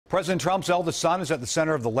President Trump's eldest son is at the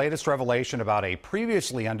center of the latest revelation about a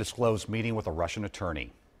previously undisclosed meeting with a Russian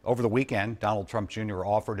attorney. Over the weekend, Donald Trump Jr.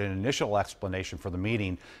 offered an initial explanation for the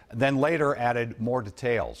meeting, then later added more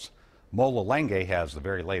details. Mola Lenghi has the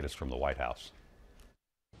very latest from the White House.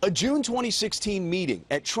 A June 2016 meeting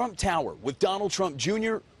at Trump Tower with Donald Trump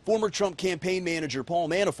Jr., former Trump campaign manager Paul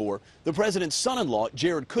Manafort, the president's son-in-law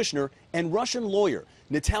Jared Kushner, and Russian lawyer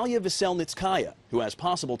Natalia Veselnitskaya, who has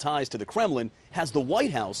possible ties to the Kremlin, has the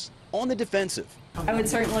White House on the defensive. I would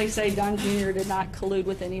certainly say Don Jr. did not collude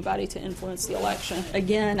with anybody to influence the election.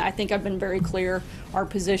 Again, I think I've been very clear. Our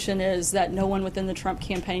position is that no one within the Trump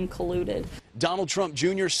campaign colluded. Donald Trump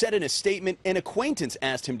Jr. said in a statement an acquaintance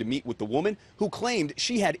asked him to meet with the woman who claimed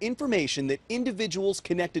she had information that individuals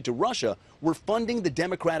connected to Russia were funding the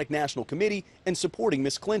Democratic National Committee and supporting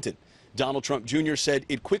Miss Clinton. Donald Trump Jr. said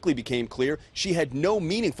it quickly became clear she had no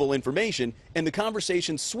meaningful information, and the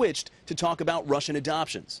conversation switched to talk about Russian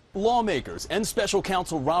adoptions. Lawmakers and special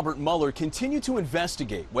counsel Robert Mueller continue to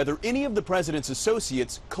investigate whether any of the president's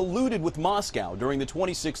associates colluded with Moscow during the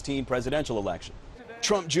 2016 presidential election.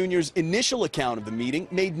 Trump Jr.'s initial account of the meeting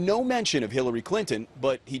made no mention of Hillary Clinton,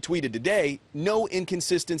 but he tweeted today, no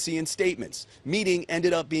inconsistency in statements. Meeting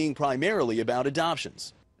ended up being primarily about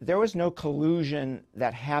adoptions. There was no collusion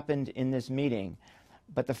that happened in this meeting,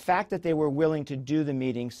 but the fact that they were willing to do the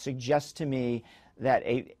meeting suggests to me that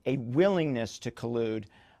a willingness to collude,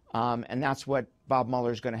 and that's what Bob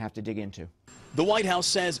Mueller is going to have to dig into. The White House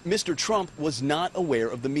says Mr. Trump was not aware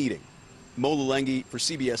of the meeting. Mola Lenghi for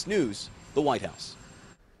CBS News, the White House.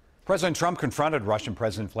 President Trump confronted Russian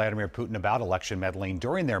President Vladimir Putin about election meddling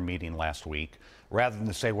during their meeting last week. Rather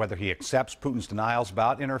than say whether he accepts Putin's denials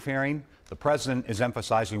about interfering, the president is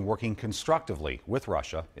emphasizing working constructively with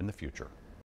Russia in the future.